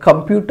 innovation, a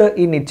computer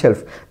in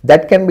itself,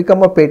 that can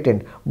become a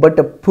patent, but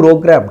a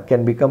program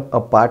can become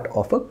a part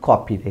of a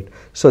copyright.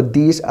 So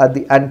these are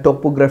the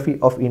topography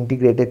of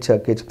integrated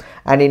circuits.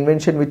 An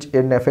invention which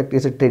in effect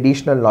is a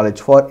traditional knowledge.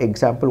 For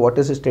example, what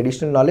is this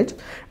traditional knowledge?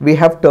 We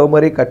have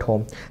turmeric at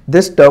home.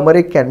 This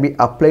turmeric can be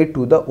applied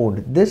to the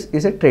wound. This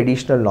is a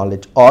traditional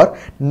knowledge. Or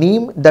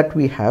neem that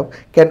we have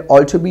can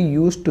also be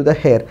used to the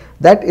hair.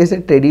 That is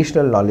a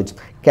traditional knowledge.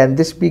 Can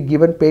this be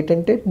given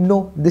patented?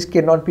 No, this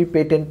cannot be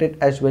patented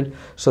as well.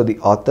 So the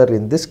author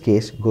in this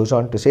case goes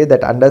on to say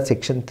that under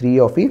section 3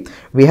 of it,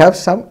 we have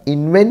some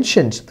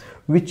inventions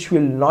which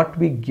will not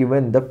be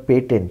given the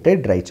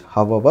patented rights.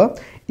 However,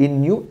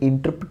 in new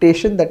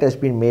interpretation that has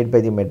been made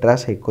by the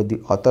Madras High Court, the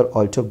author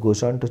also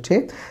goes on to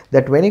say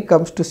that when it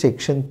comes to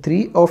section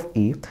 3 of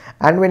E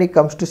and when it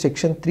comes to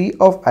section 3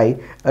 of I,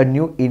 a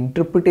new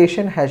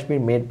interpretation has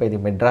been made by the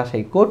Madras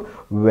High Court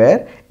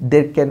where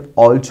there can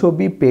also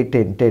be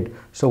patented.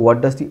 So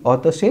what does the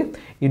author say?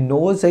 In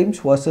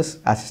Novozymes versus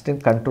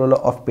Assistant Controller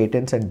of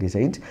Patents and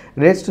Designs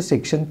relates to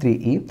section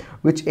 3E,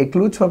 which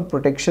excludes from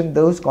protection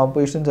those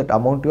compositions that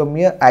amount to a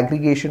mere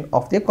aggregation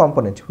of their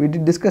components. We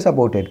did discuss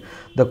about it.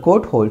 The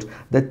court holds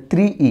that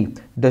 3E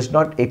does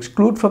not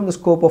exclude from the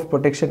scope of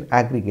protection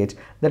aggregates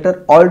that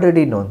are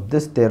already known.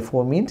 This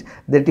therefore means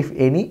that if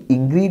any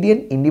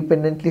ingredient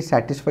independently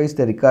satisfies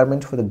the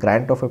requirements for the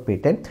grant of a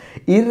patent,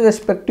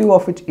 irrespective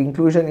of its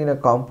inclusion in a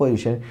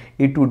composition,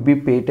 it would be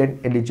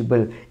patent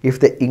eligible if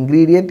the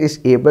ingredient is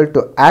able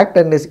to act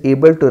and is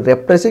able to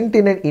represent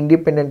in an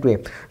independent way.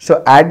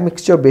 So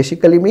admixture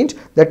basically means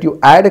that you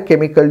add a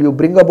chemical, you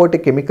bring about a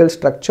chemical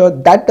structure.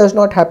 That does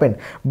not happen.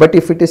 But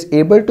if it is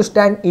able to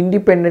stand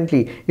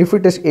independently, if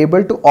it is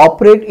able to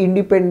operate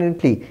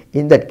independently,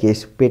 in that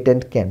case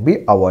patent can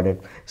be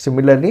awarded.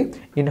 Similarly,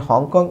 in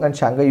Hong Kong and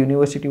Shanghai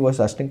University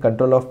was Assistant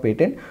Control of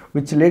Patent,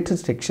 which relates to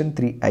section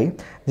 3I,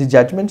 the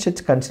judgment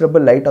sheds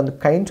considerable light on the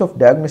kinds of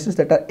diagnoses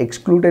that are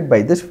excluded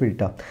by this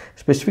filter.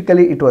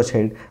 Specifically, it was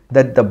held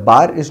that the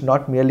bar is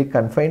not merely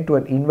confined to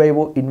an in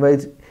vivo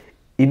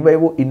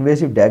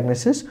invasive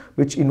diagnosis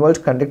which involves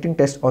conducting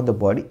tests on the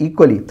body.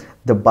 Equally,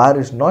 the bar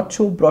is not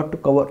so broad to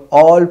cover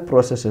all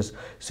processes.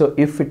 So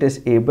if it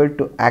is able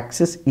to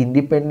access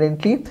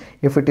independently,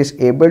 if it is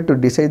able to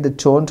decide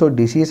that so and so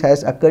disease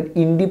has occurred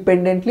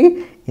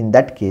independently, in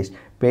that case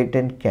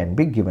patent can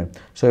be given.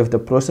 So if the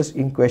process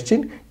in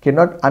question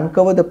cannot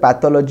uncover the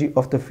pathology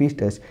of the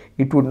fetus,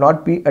 it would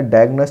not be a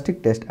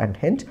diagnostic test and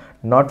hence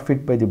not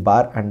fit by the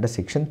bar under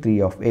section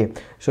 3 of A.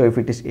 So if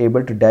it is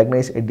able to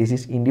diagnose a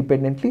disease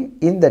independently,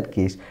 in that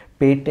case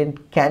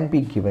patent can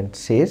be given,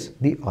 says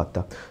the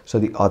author. So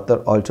the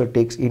author also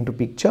takes into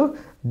picture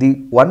the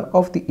one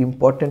of the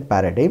important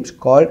paradigms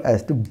called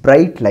as the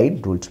bright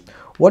line rules.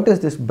 What is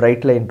this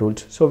bright line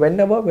rules? So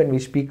when we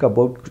speak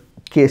about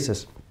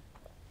cases,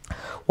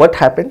 what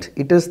happens?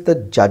 It is the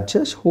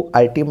judges who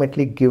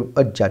ultimately give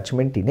a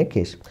judgment in a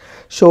case.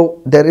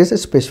 So there is a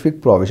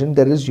specific provision,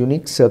 there is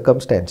unique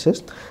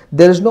circumstances,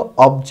 there is no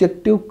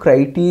objective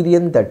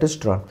criterion that is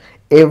drawn.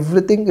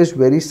 Everything is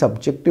very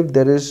subjective.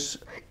 There is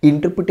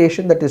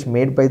interpretation that is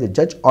made by the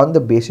judge on the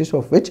basis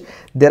of which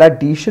there are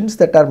decisions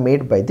that are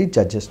made by the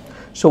judges.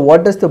 So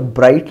what does the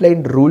bright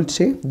line rule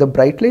say? The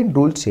bright line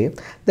rule say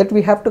that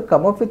we have to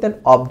come up with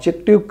an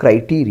objective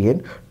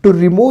criterion to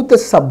remove the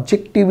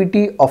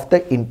subjectivity of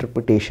the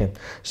interpretation.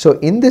 So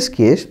in this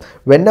case,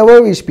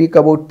 whenever we speak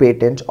about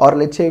patents, or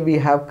let's say we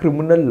have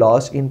criminal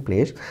laws in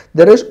place,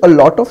 there is a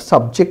lot of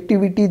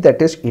subjectivity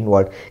that is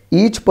involved.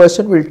 Each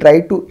person will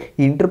try to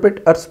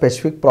interpret a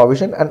specific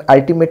provision and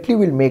ultimately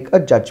will make a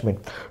judgment.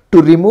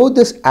 To remove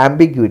this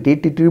ambiguity,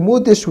 to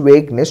remove this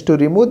vagueness, to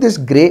remove this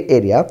gray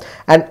area,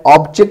 an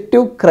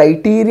objective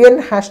criterion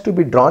has to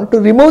be drawn to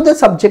remove the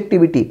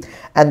subjectivity,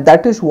 and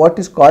that is what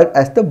is called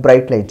as the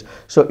bright lines.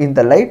 So in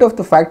the light of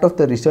the fact of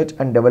the research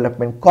and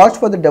development, costs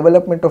for the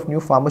development of new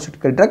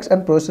pharmaceutical drugs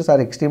and processes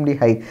are extremely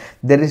high.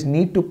 There is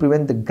need to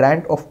prevent the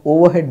grant of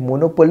overhead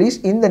monopolies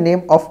in the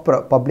name of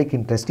public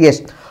interest.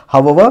 Yes,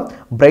 however,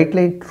 bright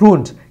line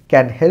rules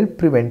can help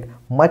prevent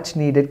much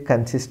needed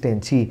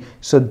consistency.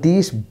 So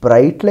these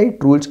bright light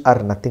rules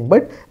are nothing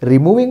but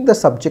removing the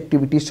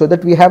subjectivity so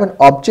that we have an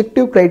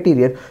objective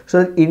criterion,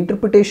 so that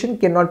interpretation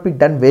cannot be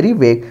done very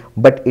vague,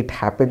 but it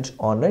happens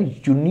on a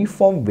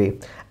uniform way.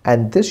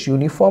 And this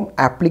uniform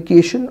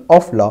application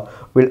of law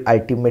will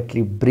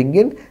ultimately bring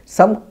in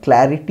some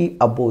clarity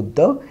about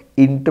the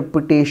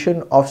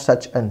interpretation of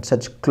such and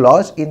such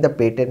clause in the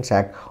Patents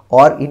Act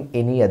or in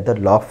any other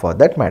law for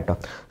that matter.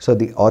 So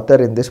the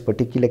author in this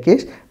particular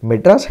case,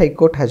 Madras High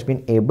Court, has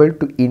been able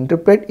to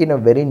interpret in a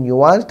very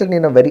nuanced and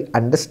in a very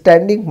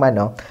understanding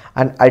manner,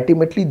 and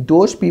ultimately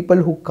those people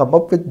who come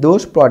up with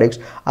those products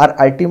are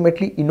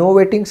ultimately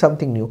innovating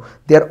something new.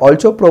 They are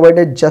also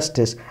provided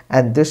justice,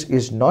 and this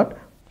is not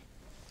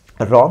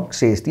wrong,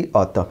 says the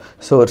author.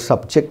 So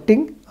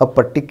subjecting a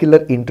particular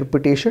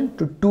interpretation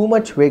to too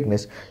much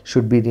vagueness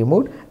should be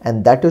removed,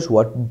 and that is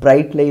what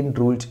bright line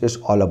rules is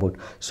all about.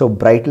 So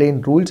bright line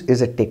rules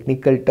is a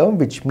technical term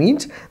which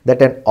means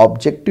that an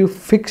objective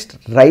fixed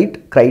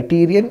right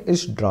criterion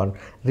is drawn,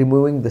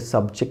 removing the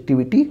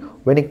subjectivity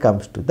when it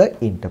comes to the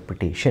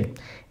interpretation.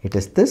 It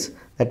is this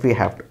that we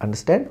have to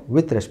understand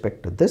with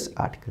respect to this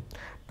article.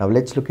 Now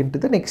let's look into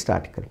the next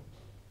article.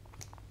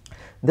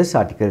 This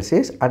article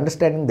says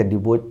understanding the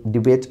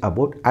debates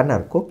about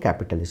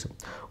anarcho-capitalism.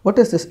 What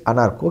is this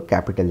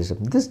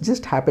anarcho-capitalism? This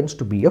just happens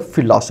to be a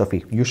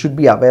philosophy. You should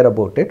be aware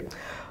about it.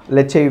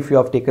 Let's say if you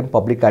have taken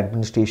public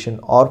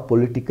administration or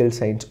political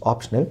science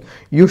optional,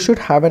 you should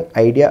have an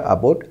idea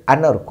about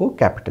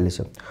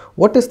anarcho-capitalism.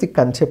 What is the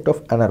concept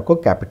of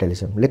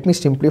anarcho-capitalism? Let me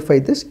simplify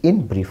this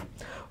in brief.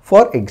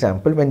 For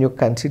example, when you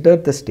consider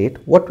the state,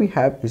 what we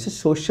have is a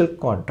social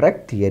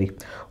contract theory.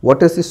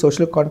 What is the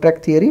social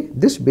contract theory?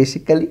 This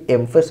basically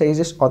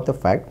emphasizes on the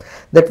fact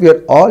that we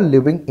are all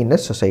living in a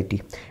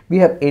society. We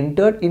have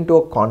entered into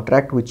a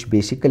contract, which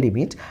basically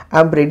means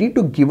I'm ready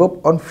to give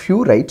up on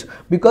few rights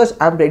because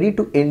I'm ready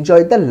to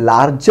enjoy the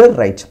larger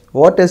rights.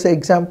 What is the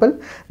example?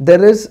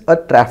 There is a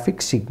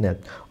traffic signal.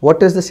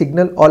 What is the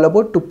signal all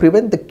about? To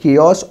prevent the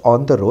chaos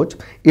on the roads.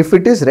 If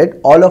it is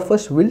red, all of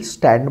us will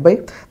stand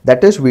by.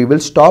 That is, we will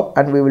stop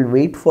and we will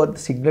wait for the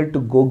signal to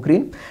go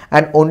green,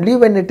 and only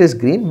when it is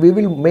green we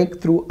will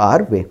make through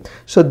our way.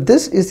 So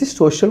this is the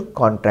social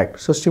contract.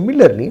 So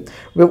similarly,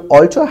 we have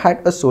also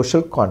had a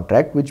social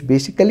contract which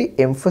basically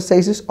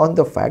emphasizes on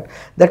the fact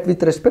that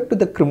with respect to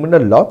the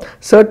criminal law,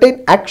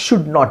 certain acts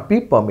should not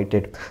be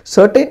permitted.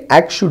 Certain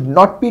acts should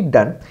not be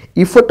done.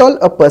 If at all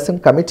a person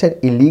commits an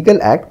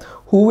illegal act,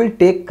 who will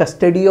take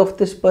custody of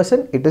this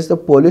person? It is the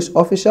police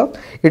officer.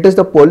 It is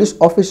the police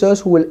officers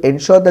who will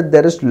ensure that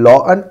there is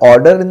law and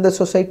order in the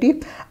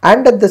society.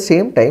 And at the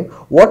same time,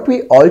 what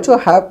we also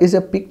have is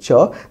a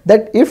picture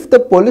that if the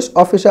police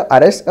officer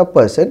arrests a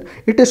person,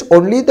 it is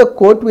only the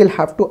court will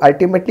have to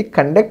ultimately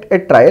conduct a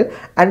trial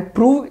and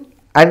prove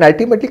and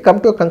ultimately come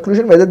to a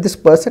conclusion whether this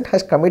person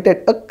has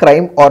committed a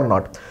crime or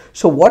not.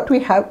 So what we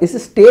have is a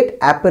state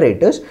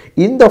apparatus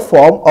in the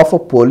form of a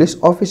police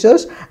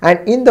officers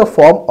and in the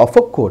form of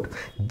a court.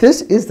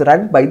 This is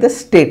run by the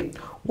state.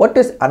 What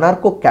is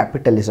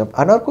anarcho-capitalism?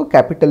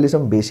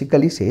 Anarcho-capitalism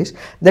basically says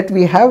that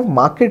we have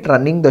market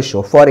running the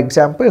show. For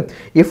example,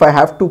 if I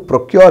have to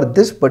procure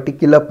this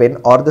particular pen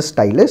or the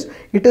stylus,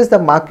 it is the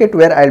market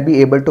where I'll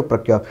be able to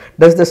procure.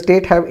 Does the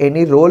state have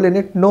any role in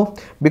it? No,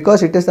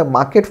 because it is the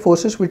market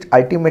forces which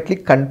ultimately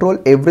control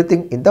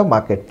everything in the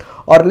market.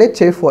 Or let's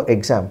say, for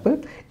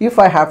example, if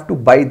I have to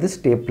buy this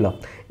stapler,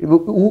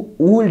 who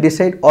will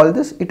decide all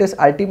this? It is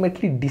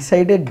ultimately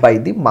decided by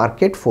the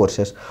market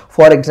forces.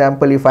 For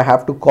example, if I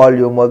have to call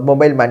you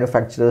mobile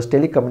manufacturers,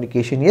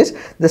 telecommunication, yes,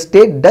 the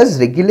state does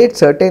regulate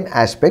certain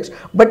aspects,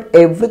 but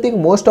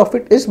everything, most of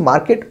it is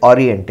market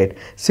oriented.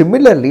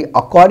 Similarly,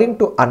 according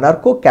to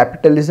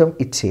anarcho-capitalism,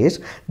 it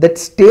says that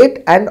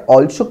state and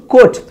also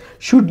courts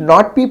should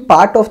not be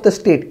part of the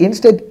state.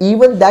 Instead,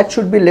 even that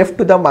should be left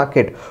to the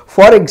market.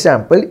 For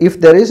example, if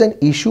there is an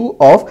issue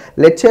of,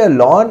 let's say, a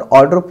law and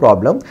order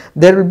problem,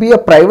 there will be a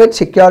private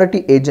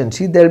security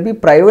agency, there will be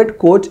private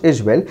courts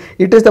as well.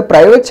 It is the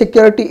private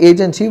security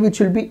agency which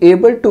will be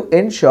able to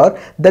ensure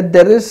that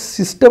there is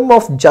system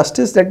of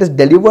justice that is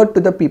delivered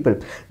to the people.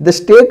 The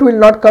state will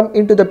not come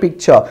into the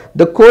picture,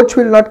 the courts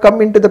will not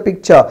come into the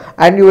picture,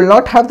 and you will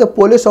not have the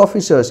police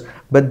officers.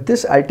 But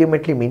this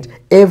ultimately means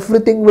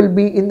everything will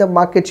be in the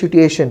market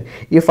situation.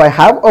 If I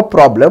have a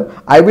problem,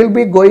 I will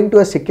be going to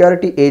a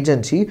security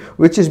agency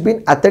which has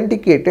been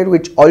authenticated,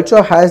 which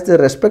also has the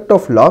respect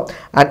of law,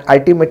 and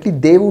ultimately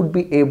they would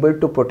be able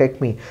to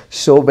protect me.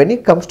 So when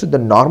it comes to the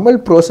normal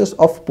process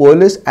of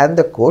police and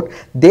the court,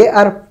 they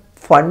are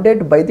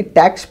funded by the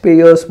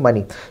taxpayers'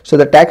 money. So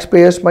the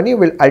taxpayers' money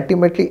will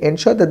ultimately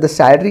ensure that the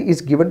salary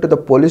is given to the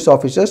police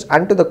officers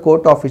and to the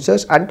court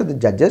officers and to the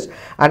judges,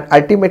 and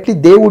ultimately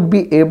they would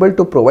be able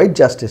to provide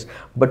justice.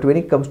 But when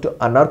it comes to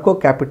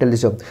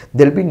anarcho-capitalism,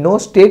 there will be no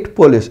state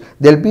police,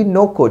 there will be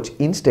no courts.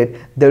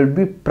 Instead, there will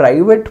be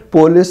private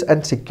police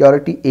and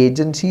security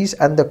agencies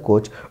and the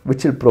courts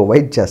which will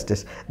provide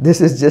justice.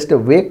 This is just a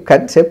vague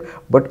concept,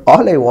 but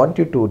all I want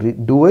you to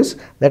do is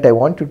that I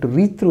want you to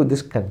read through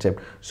this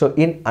concept. So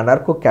in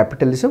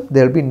anarcho-capitalism,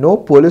 there will be no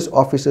police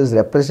officers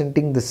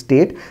representing the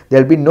state,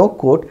 there will be no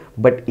court,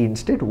 but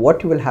instead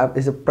what you will have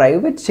is a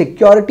private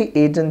security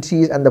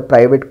agencies and the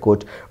private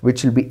courts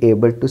which will be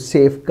able to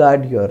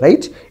safeguard your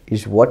rights.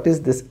 Is what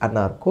is this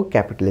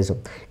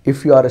anarcho-capitalism.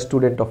 If you are a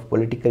student of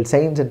political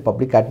science and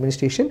public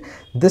administration,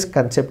 this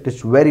concept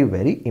is very,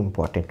 very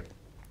important.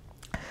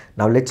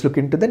 Now let's look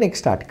into the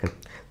next article.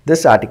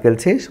 This article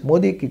says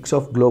Modi kicks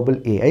off Global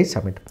AI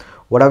Summit.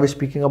 What are we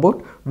speaking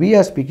about? We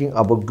are speaking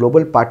about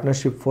Global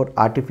Partnership for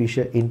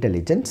Artificial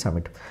Intelligence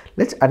Summit.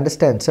 Let's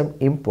understand some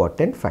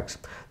important facts.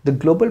 The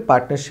Global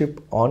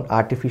Partnership on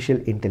Artificial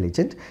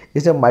Intelligence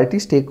is a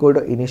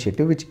multi-stakeholder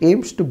initiative which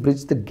aims to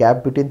bridge the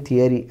gap between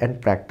theory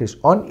and practice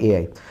on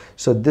AI.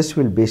 So this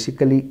will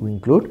basically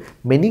include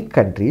many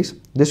countries.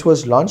 This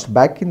was launched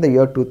back in the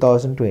year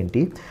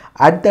 2020.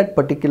 At that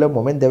particular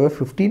moment, there were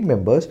 15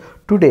 members.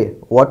 Today,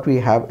 what we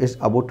have is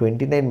about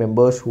 29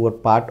 members who are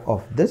part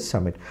of this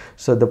summit.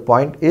 So the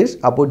point is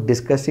about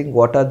discussing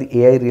what are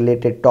the AI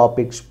related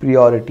topics,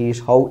 priorities,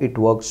 how it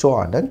works, so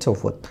on and so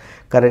forth.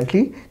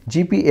 Currently,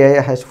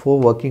 GPAI has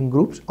 4 working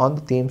groups on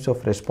the themes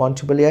of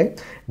responsible AI,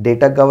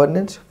 data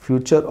governance,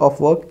 future of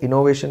work,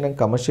 innovation and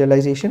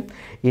commercialization.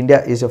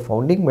 India is a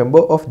founding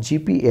member of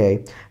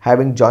GPAI,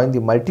 having joined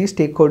the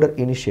multi-stakeholder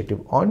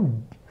initiative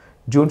on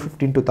June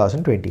 15,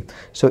 2020.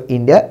 So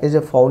India is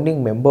a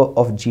founding member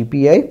of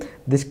GPI.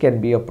 This can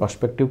be a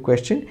prospective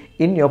question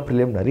in your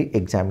preliminary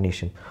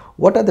examination.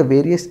 What are the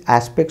various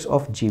aspects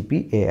of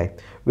GPAI?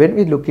 When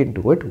we look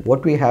into it,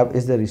 what we have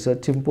is the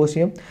Research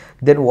Symposium.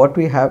 Then what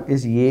we have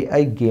is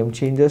AI Game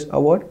Changers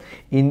Award,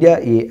 India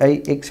AI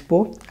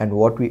Expo, and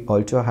what we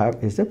also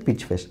have is the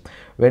Pitch Fest.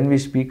 When we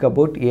speak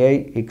about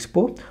AI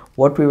Expo,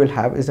 what we will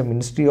have is the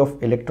Ministry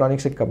of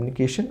Electronics and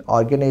Communication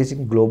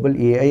organizing Global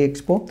AI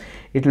Expo.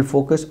 It will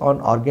focus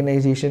on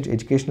organizations,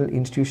 educational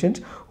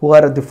institutions who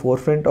are at the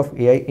forefront of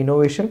AI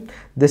innovation.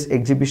 This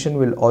exhibition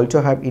will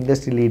also have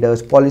industry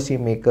leaders, policy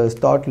makers,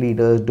 thought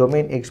leaders,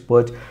 domain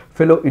experts,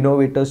 fellow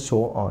innovators,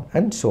 so on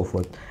and so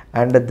forth.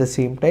 And at the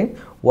same time,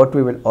 what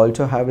we will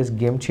also have is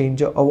Game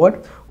Changer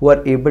Award, who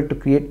are able to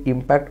create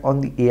impact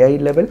on the AI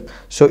level.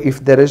 So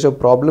if there is a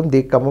problem,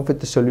 they come up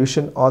with a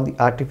solution on the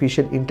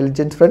artificial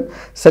intelligence front.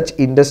 Such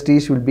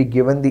industries will be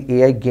given the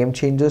AI Game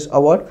Changers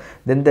Award.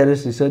 Then there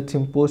is Research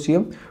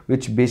Symposium,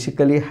 which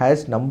basically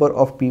has number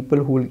of people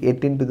who will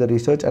get into the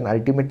research and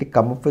ultimately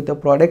come up with a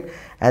product.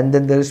 And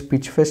then there is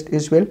Pitch Fest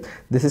as well.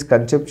 This is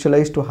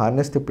conceptualized to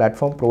harness the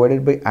platform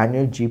provided by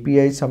annual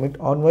GPI Summit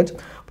onwards,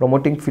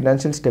 promoting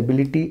financial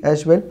stability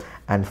as well.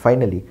 And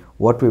finally,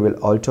 what we will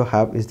also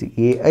have is the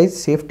AI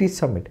Safety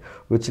Summit,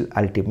 which will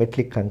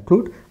ultimately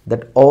conclude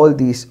that all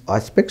these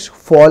aspects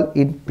fall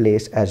in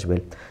place as well.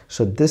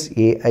 So this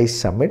AI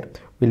Summit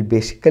will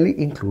basically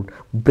include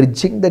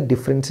bridging the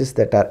differences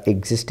that are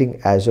existing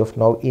as of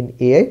now in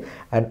AI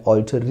and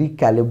also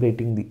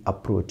recalibrating the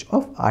approach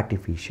of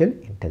artificial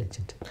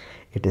intelligence.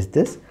 It is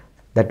this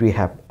that we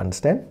have to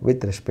understand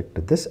with respect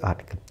to this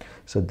article.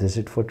 So this is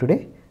it for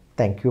today.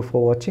 Thank you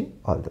for watching.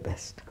 All the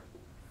best.